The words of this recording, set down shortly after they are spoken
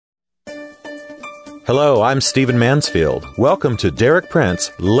Hello, I'm Stephen Mansfield. Welcome to Derek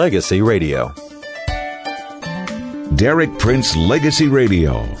Prince Legacy Radio. Derek Prince Legacy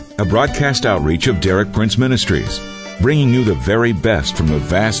Radio, a broadcast outreach of Derek Prince Ministries, bringing you the very best from the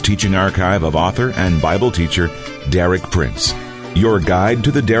vast teaching archive of author and Bible teacher Derek Prince. Your guide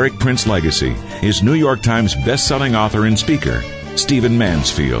to the Derek Prince legacy is New York Times best-selling author and speaker, Stephen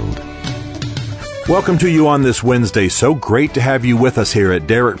Mansfield. Welcome to you on this Wednesday. So great to have you with us here at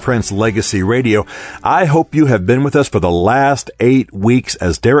Derek Prince Legacy Radio. I hope you have been with us for the last 8 weeks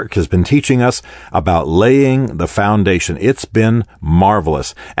as Derek has been teaching us about laying the foundation. It's been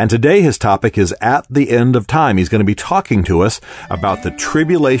marvelous. And today his topic is At the End of Time. He's going to be talking to us about the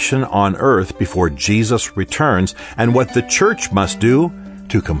tribulation on earth before Jesus returns and what the church must do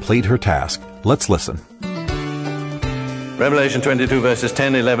to complete her task. Let's listen. Revelation 22 verses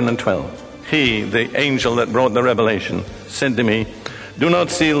 10, 11, and 12. He, the angel that brought the revelation, said to me, "Do not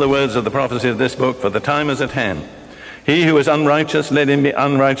seal the words of the prophecy of this book, for the time is at hand. He who is unrighteous, let him be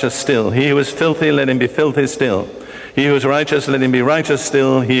unrighteous still. He who is filthy, let him be filthy still. He who is righteous, let him be righteous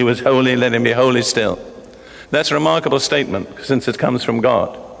still. He who is holy, let him be holy still." That's a remarkable statement, since it comes from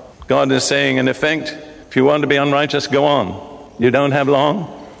God. God is saying, in effect, if you want to be unrighteous, go on. You don't have long,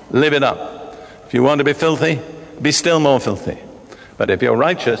 live it up. If you want to be filthy, be still more filthy. But if you're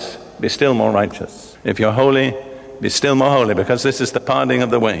righteous, be still more righteous. If you're holy, be still more holy, because this is the parting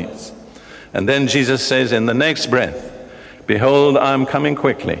of the ways. And then Jesus says in the next breath, "Behold, I am coming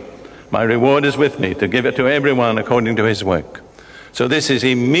quickly. My reward is with me to give it to everyone according to his work." So this is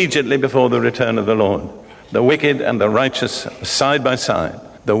immediately before the return of the Lord. The wicked and the righteous side by side.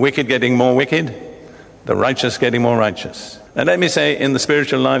 The wicked getting more wicked, the righteous getting more righteous. And let me say, in the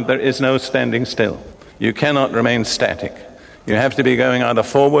spiritual life, there is no standing still. You cannot remain static. You have to be going either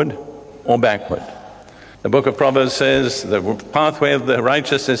forward or backward. The book of Proverbs says, the pathway of the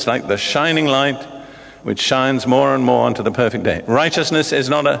righteous is like the shining light which shines more and more unto the perfect day. Righteousness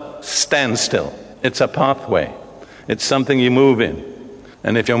is not a standstill. It's a pathway. It's something you move in.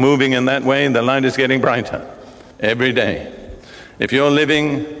 And if you're moving in that way, the light is getting brighter every day. If you're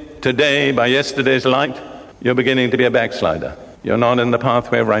living today by yesterday's light, you're beginning to be a backslider. You're not in the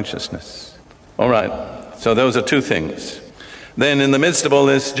pathway of righteousness. All right, so those are two things. Then in the midst of all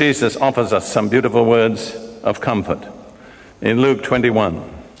this, Jesus offers us some beautiful words of comfort. In Luke 21,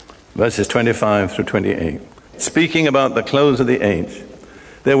 verses 25 through 28, speaking about the close of the age,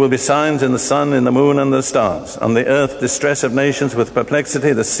 "There will be signs in the sun, in the moon, and the stars. On the earth, distress of nations with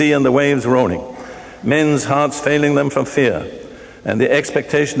perplexity, the sea and the waves roaring, men's hearts failing them from fear, and the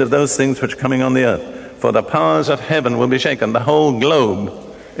expectation of those things which are coming on the earth. For the powers of heaven will be shaken." The whole globe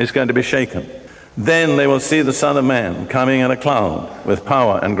is going to be shaken. "Then they will see the Son of Man coming in a cloud with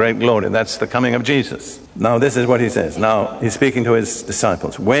power and great glory." That's the coming of Jesus. Now this is what he says. Now he's speaking to his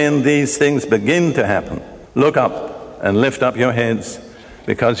disciples. "When these things begin to happen, look up and lift up your heads,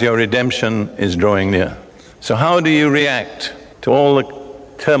 because your redemption is drawing near." So how do you react to all the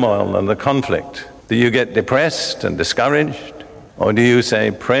turmoil and the conflict? Do you get depressed and discouraged? Or do you say,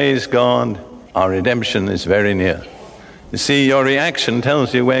 "Praise God, our redemption is very near"? You see, your reaction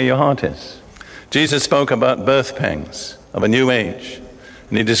tells you where your heart is. Jesus spoke about birth pangs of a new age,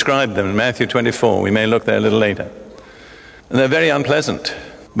 and he described them in Matthew 24. We may look there a little later. And they're very unpleasant.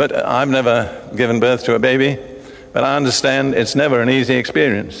 But I've never given birth to a baby, but I understand it's never an easy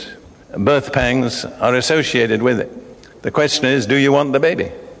experience. Birth pangs are associated with it. The question is, do you want the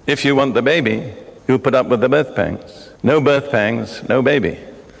baby? If you want the baby, you put up with the birth pangs. No birth pangs, no baby.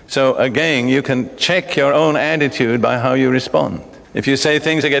 So again, you can check your own attitude by how you respond. If you say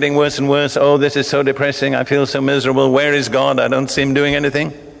things are getting worse and worse, "Oh, this is so depressing, I feel so miserable, where is God? I don't see him doing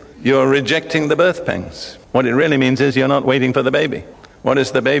anything," you're rejecting the birth pangs. What it really means is you're not waiting for the baby. What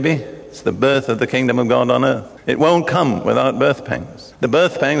is the baby? It's the birth of the kingdom of God on earth. It won't come without birth pangs. The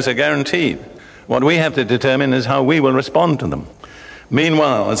birth pangs are guaranteed. What we have to determine is how we will respond to them.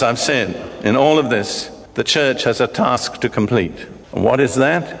 Meanwhile, as I've said, in all of this, the church has a task to complete. What is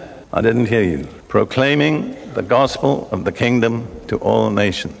that? I didn't hear you. Proclaiming the gospel of the kingdom to all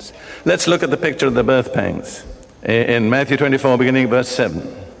nations. Let's look at the picture of the birth pangs. In Matthew 24, beginning verse 7.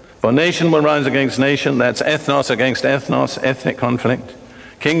 "For nation will rise against nation," that's ethnos against ethnos, ethnic conflict.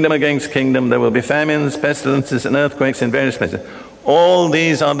 "Kingdom against kingdom. There will be famines, pestilences, and earthquakes in various places." All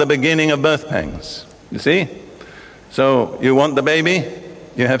these are the beginning of birth pangs. You see? So you want the baby,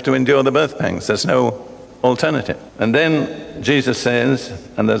 you have to endure the birth pangs. There's no alternative. And then Jesus says,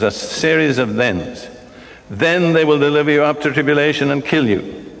 and there's a series of thens, "Then they will deliver you up to tribulation and kill you,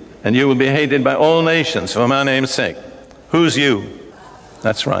 and you will be hated by all nations for my name's sake." Who's you?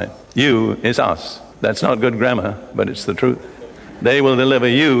 That's right. You is us. That's not good grammar, but it's the truth. They will deliver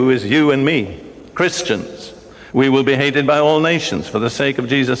you is you and me. Christians. We will be hated by all nations for the sake of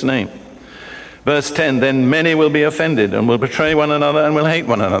Jesus' name. Verse 10, then many will be offended and will betray one another and will hate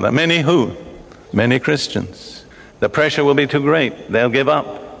one another. Many who? Many Christians. The pressure will be too great. They'll give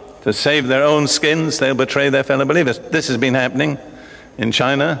up. To save their own skins, they'll betray their fellow believers. This has been happening in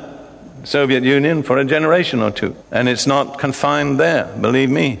China, Soviet Union, for a generation or two. And it's not confined there, believe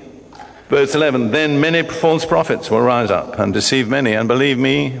me. Verse 11, then many false prophets will rise up and deceive many. And believe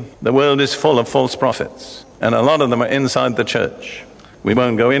me, the world is full of false prophets. And a lot of them are inside the church. We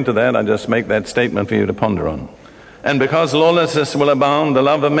won't go into that. I just make that statement for you to ponder on. And because lawlessness will abound, the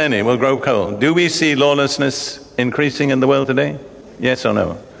love of many will grow cold. Do we see lawlessness increasing in the world today? Yes or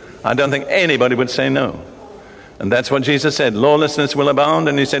no? I don't think anybody would say no. And that's what Jesus said. Lawlessness will abound.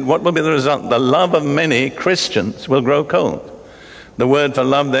 And he said, what will be the result? The love of many Christians will grow cold. The word for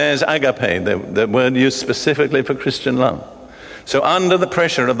love there is agape, the word used specifically for Christian love. So under the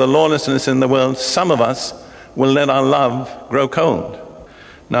pressure of the lawlessness in the world, some of us will let our love grow cold.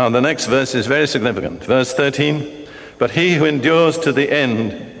 Now, the next verse is very significant. Verse 13, but he who endures to the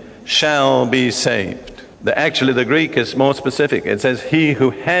end shall be saved. Actually, the Greek is more specific. It says, he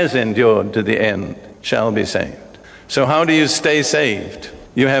who has endured to the end shall be saved. So how do you stay saved?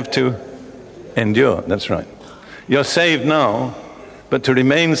 You have to endure. That's right. You're saved now, but to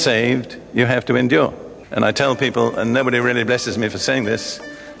remain saved, you have to endure. And I tell people, and nobody really blesses me for saying this,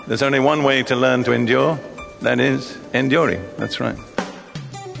 there's only one way to learn to endure. That is enduring. That's right.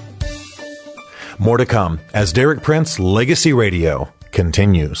 More to come as Derek Prince Legacy Radio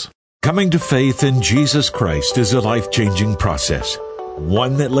continues. Coming to faith in Jesus Christ is a life-changing process,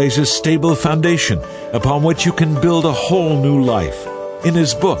 one that lays a stable foundation upon which you can build a whole new life. In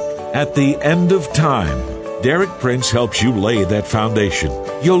his book, At the End of Time, Derek Prince helps you lay that foundation.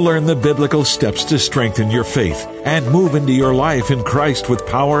 You'll learn the biblical steps to strengthen your faith and move into your life in Christ with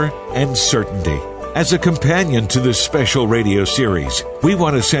power and certainty. As a companion to this special radio series, we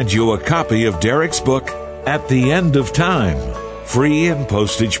want to send you a copy of Derek's book, At the End of Time, free and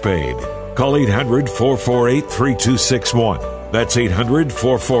postage paid. Call 800-448-3261. That's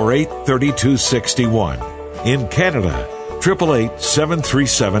 800-448-3261. In Canada,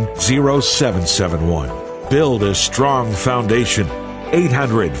 888-737-0771. Build a strong foundation.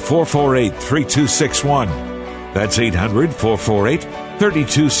 800-448-3261. That's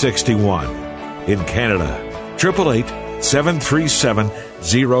 800-448-3261. In Canada,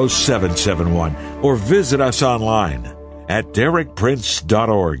 888-737-0771. Or visit us online at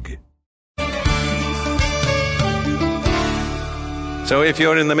derekprince.org. So if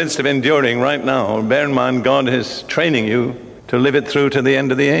you're in the midst of enduring right now, bear in mind God is training you to live it through to the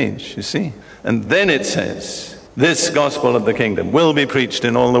end of the age, you see. And then it says, this gospel of the kingdom will be preached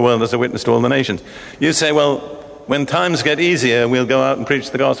in all the world as a witness to all the nations. You say, well, when times get easier, we'll go out and preach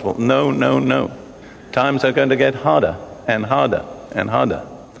the gospel. No, no, no. Times are going to get harder and harder and harder.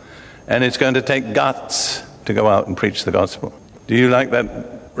 And it's going to take guts to go out and preach the gospel. Do you like that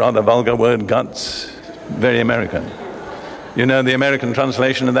rather vulgar word, guts? Very American. You know the American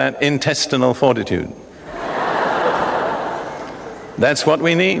translation of that? Intestinal fortitude. That's what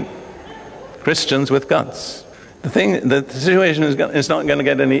we need. Christians with guts. The situation is not going to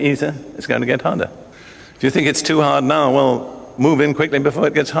get any easier. It's going to get harder. If you think it's too hard now, well, move in quickly before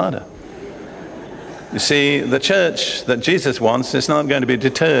it gets harder. You see, the church that Jesus wants is not going to be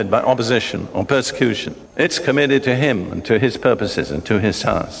deterred by opposition or persecution. It's committed to him and to his purposes and to his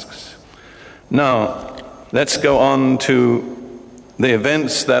tasks. Now, let's go on to the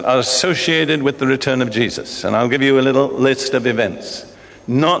events that are associated with the return of Jesus. And I'll give you a little list of events.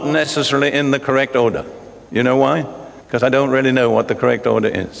 Not necessarily in the correct order. You know why? Because I don't really know what the correct order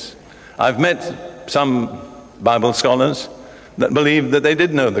is. I've met some Bible scholars that believe that they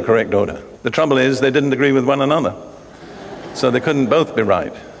did know the correct order. The trouble is they didn't agree with one another. So they couldn't both be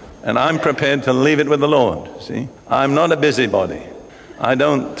right. And I'm prepared to leave it with the Lord, see? I'm not a busybody. I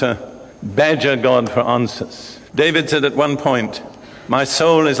don't badger God for answers. David said at one point, my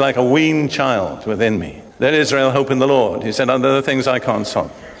soul is like a weaned child within me. Let Israel hope in the Lord. He said, are there things I can't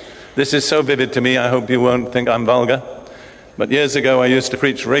solve? This is so vivid to me, I hope you won't think I'm vulgar. But years ago, I used to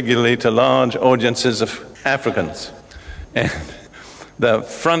preach regularly to large audiences of Africans. And the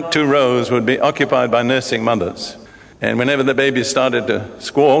front two rows would be occupied by nursing mothers. And whenever the baby started to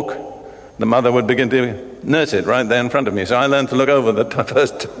squawk, the mother would begin to nurse it right there in front of me. So I learned to look over the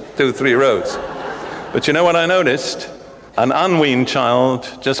first 2-3 rows. But you know what I noticed? An unweaned child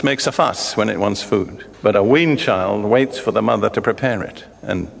just makes a fuss when it wants food. But a weaned child waits for the mother to prepare it.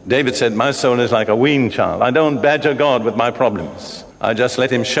 And David said, my soul is like a weaned child. I don't badger God with my problems. I just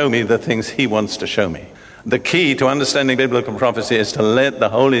let him show me the things he wants to show me. The key to understanding biblical prophecy is to let the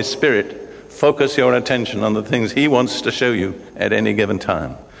Holy Spirit Focus your attention on the things he wants to show you at any given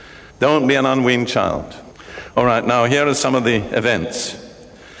time. Don't be an unweaned child. All right, now here are some of the events.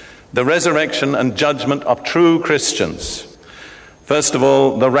 The resurrection and judgment of true Christians. First of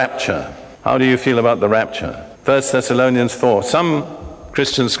all, the rapture. How do you feel about the rapture? 1 Thessalonians 4. Some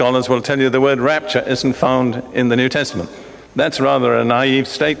Christian scholars will tell you the word rapture isn't found in the New Testament. That's rather a naive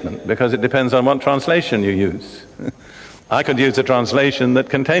statement, because it depends on what translation you use. I could use a translation that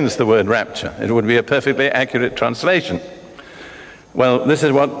contains the word rapture. It would be a perfectly accurate translation. Well, this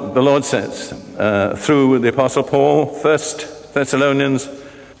is what the Lord says through the Apostle Paul, 1 Thessalonians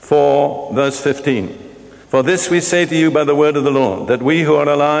 4, verse 15. For this we say to you by the word of the Lord, that we who are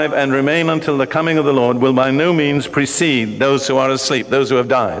alive and remain until the coming of the Lord will by no means precede those who are asleep, those who have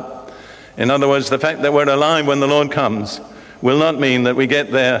died. In other words, the fact that we're alive when the Lord comes will not mean that we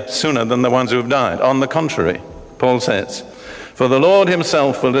get there sooner than the ones who have died. On the contrary, Paul says, for the Lord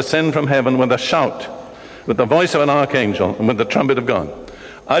himself will descend from heaven with a shout, with the voice of an archangel, and with the trumpet of God.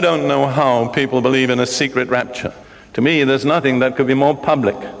 I don't know how people believe in a secret rapture. To me, there's nothing that could be more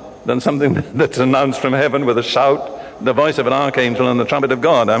public than something that's announced from heaven with a shout, the voice of an archangel, and the trumpet of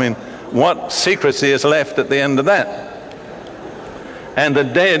God. I mean, what secrecy is left at the end of that? And the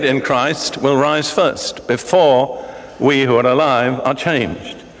dead in Christ will rise first, before we who are alive are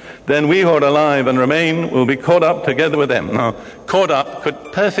changed. Then we who are alive and remain will be caught up together with them. Now, caught up could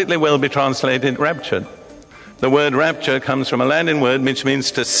perfectly well be translated raptured. The word rapture comes from a Latin word which means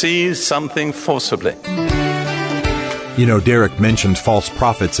to seize something forcibly. You know, Derek mentioned false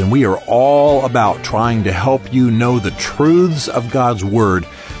prophets, and we are all about trying to help you know the truths of God's Word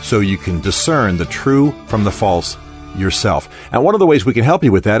so you can discern the true from the false yourself. And one of the ways we can help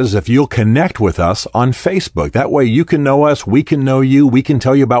you with that is if you'll connect with us on Facebook. That way you can know us, we can know you, we can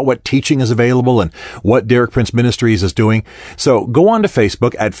tell you about what teaching is available and what Derek Prince Ministries is doing. So go on to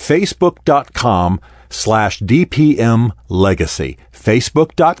Facebook at facebook.com/DPM Legacy.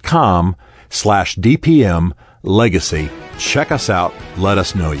 Facebook.com/DPM Legacy. Check us out. Let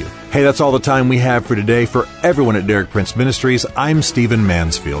us know you. Hey, that's all the time we have for today. For everyone at Derek Prince Ministries, I'm Stephen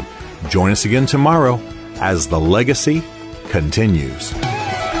Mansfield. Join us again tomorrow as the legacy continues.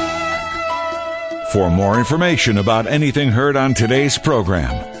 For more information about anything heard on today's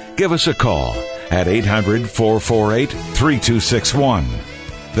program, give us a call at 800-448-3261.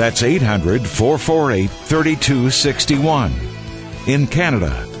 That's 800-448-3261. In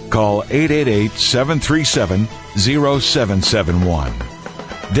Canada, call 888-737-0771.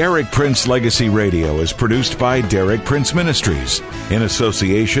 Derek Prince Legacy Radio is produced by Derek Prince Ministries in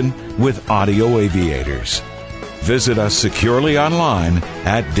association with Audio Aviators. Visit us securely online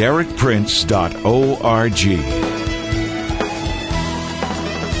at derekprince.org.